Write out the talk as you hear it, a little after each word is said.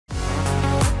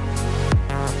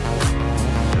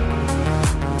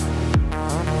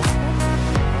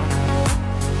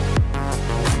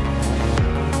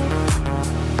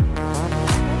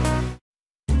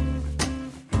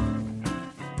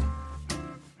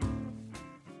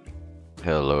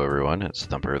Hello everyone, it's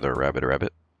Thumper the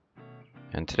Rabbit,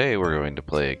 and today we're going to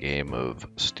play a game of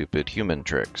stupid human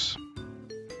tricks.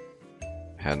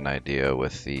 Had an idea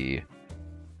with the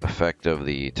effect of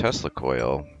the Tesla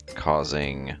coil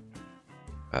causing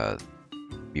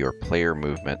your player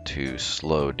movement to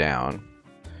slow down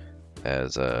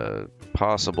as a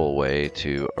possible way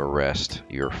to arrest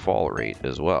your fall rate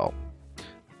as well.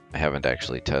 I haven't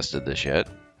actually tested this yet.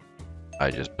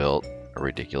 I just built a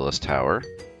ridiculous tower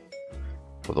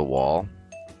with a wall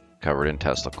covered in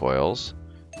Tesla coils,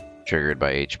 triggered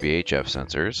by HBHF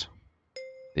sensors.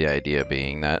 The idea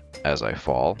being that as I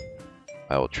fall,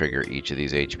 I will trigger each of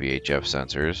these HBHF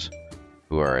sensors,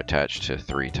 who are attached to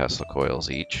 3 Tesla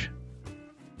coils each.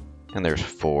 And there's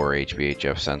 4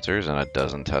 HBHF sensors and a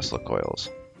dozen Tesla coils.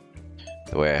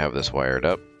 The way I have this wired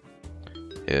up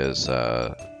is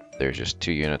there's just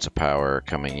 2 units of power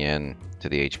coming in to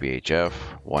the HBHF,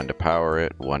 1 to power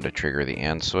it, 1 to trigger the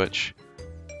AND switch.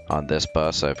 On this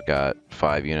bus, I've got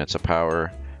 5 units of power,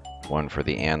 1 for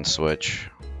the AND switch,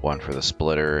 1 for the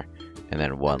splitter, and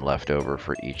then 1 left over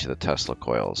for each of the Tesla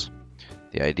coils.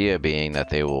 The idea being that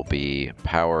they will be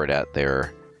powered at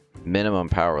their minimum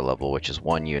power level, which is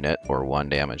 1 unit or 1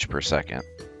 damage per second,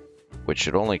 which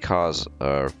should only cause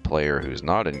a player who's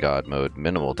not in God mode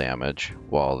minimal damage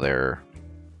while they're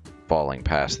falling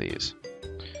past these.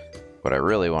 What I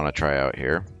really want to try out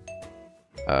here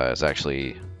is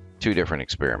actually 2 different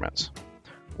experiments.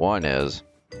 One is,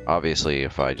 obviously,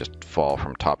 if I just fall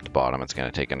from top to bottom, it's going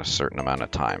to take in a certain amount of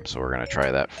time, so we're going to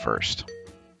try that first.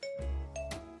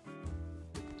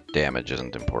 Damage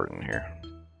isn't important here.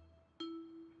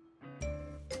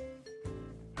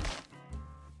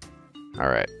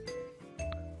 Alright. I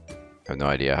have no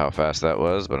idea how fast that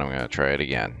was, but I'm going to try it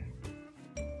again.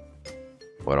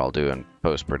 What I'll do in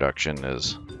post-production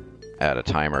is add a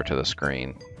timer to the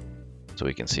screen so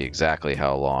we can see exactly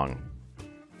how long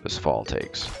this fall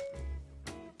takes.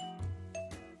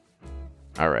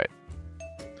 Alright.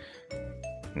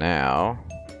 Now,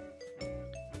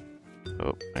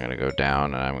 I'm going to go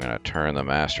down and I'm going to turn the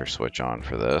master switch on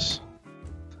for this.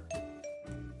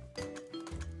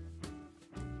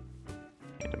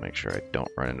 Need to make sure I don't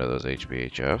run into those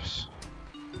HBHFs.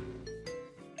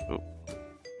 Oop.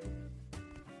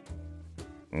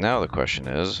 Now the question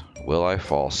is, will I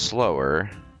fall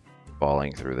slower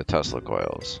falling through the Tesla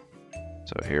coils?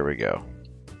 So here we go.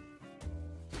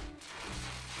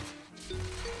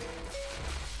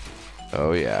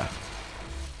 Oh yeah.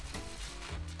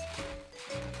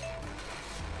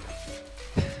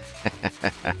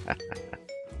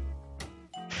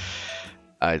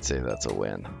 I'd say that's a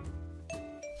win.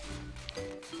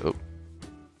 Oh.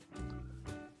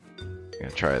 I'm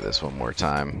gonna try this one more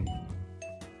time.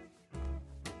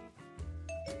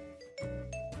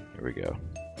 Here we go.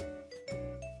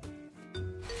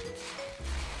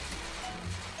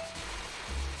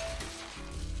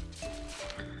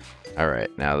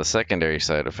 Alright, now the secondary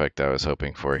side effect I was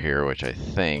hoping for here, which I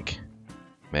think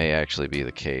may actually be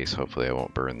the case. Hopefully I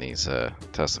won't burn these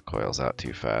Tesla coils out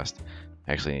too fast.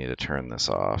 I actually need to turn this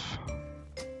off.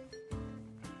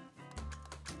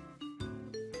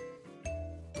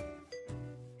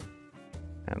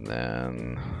 And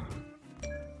then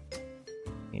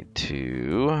need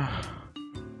to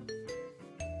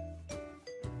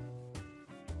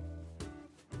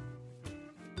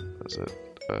was it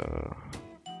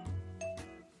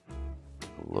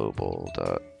global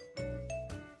dot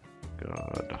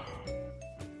God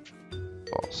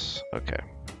false. Okay.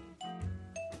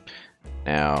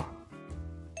 Now,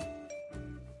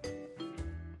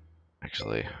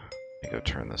 actually, let me go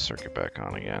turn this circuit back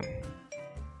on again.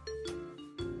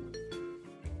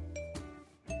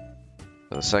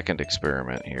 So the second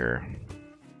experiment here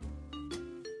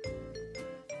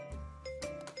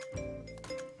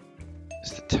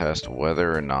is to test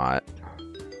whether or not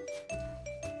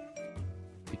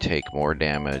you take more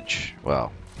damage.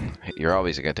 Well, you're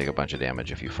obviously going to take a bunch of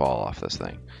damage if you fall off this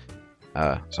thing.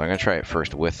 So I'm going to try it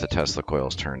first with the Tesla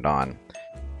coils turned on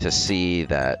to see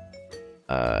that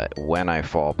when I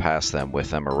fall past them with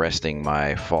them arresting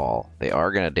my fall, they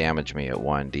are going to damage me at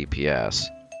 1 DPS,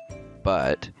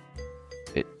 but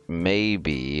it may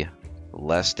be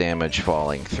less damage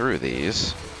falling through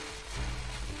these.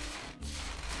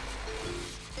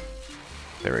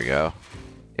 There we go.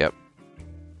 Yep.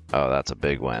 Oh, that's a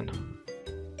big win.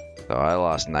 So I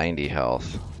lost 90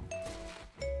 health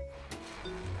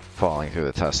falling through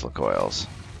the Tesla coils.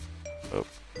 Oh,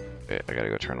 wait, I gotta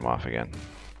go turn them off again.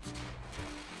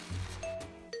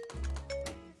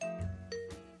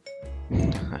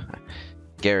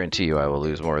 Guarantee you I will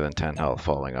lose more than 10 health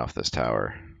falling off this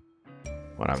tower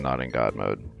when I'm not in God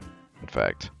mode. In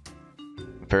fact,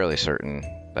 fairly certain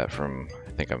that from,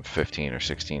 I think I'm 15 or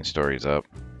 16 stories up,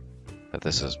 that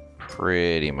this is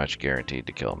pretty much guaranteed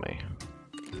to kill me.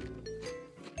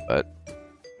 But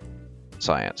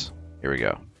science. Here we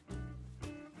go.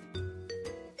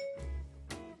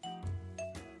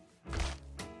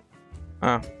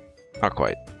 Not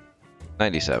quite.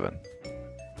 97.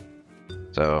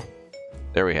 So,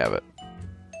 there we have it.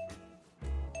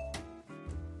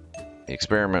 The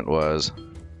experiment was,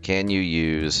 can you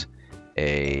use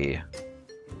a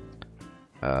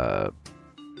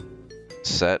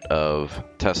set of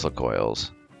Tesla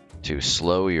coils to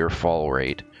slow your fall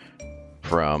rate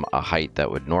from a height that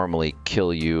would normally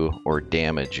kill you or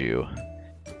damage you,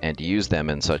 and use them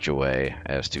in such a way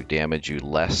as to damage you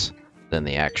less than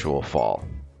the actual fall.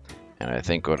 And I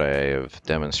think what I have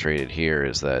demonstrated here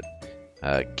is that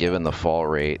given the fall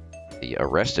rate, the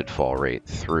arrested fall rate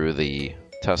through the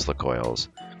Tesla coils,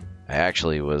 I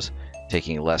actually was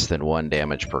taking less than 1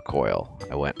 damage per coil.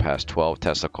 I went past 12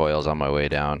 Tesla coils on my way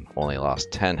down, only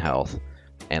lost 10 health,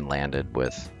 and landed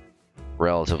with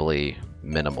relatively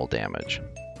minimal damage.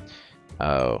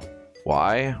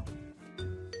 Why?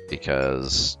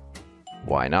 Because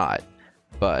why not?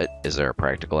 But is there a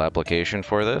practical application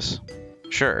for this?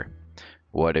 Sure.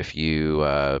 What if you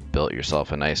built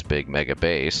yourself a nice big mega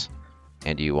base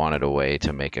and you wanted a way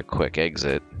to make a quick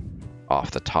exit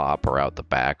off the top or out the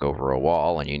back over a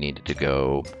wall, and you needed to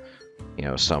go, you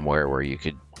know, somewhere where you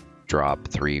could drop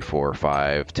 3, 4,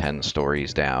 5, 10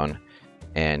 stories down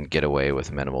and get away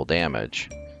with minimal damage?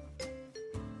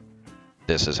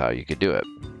 This is how you could do it.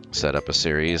 Set up a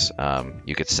series.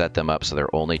 You could set them up so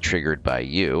they're only triggered by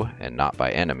you and not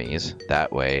by enemies.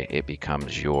 That way it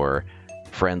becomes your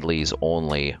friendlies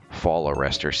only fall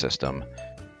arrestor system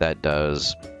that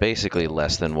does basically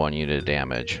less than 1 unit of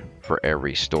damage for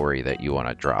every story that you want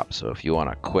to drop. So if you want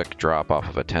a quick drop off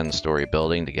of a 10-story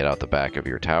building to get out the back of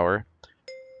your tower,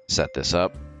 set this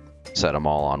up, set them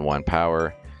all on 1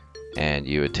 power, and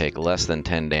you would take less than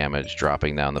 10 damage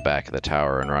dropping down the back of the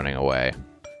tower and running away.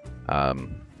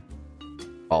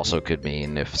 Also could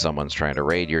mean if someone's trying to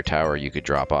raid your tower, you could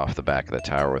drop off the back of the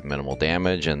tower with minimal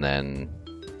damage and then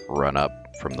run up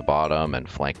from the bottom and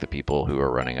flank the people who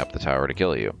are running up the tower to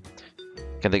kill you.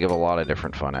 Can think of a lot of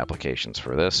different fun applications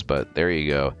for this, but there you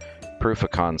go. Proof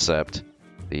of concept.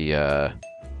 The I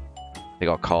think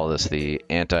I'll call this the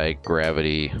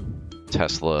anti-gravity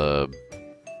Tesla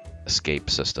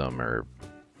escape system or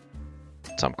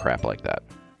some crap like that.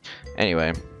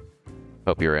 Anyway,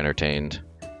 hope you're entertained,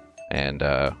 and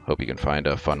hope you can find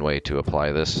a fun way to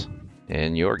apply this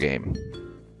in your game.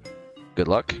 Good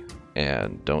luck,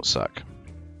 and don't suck.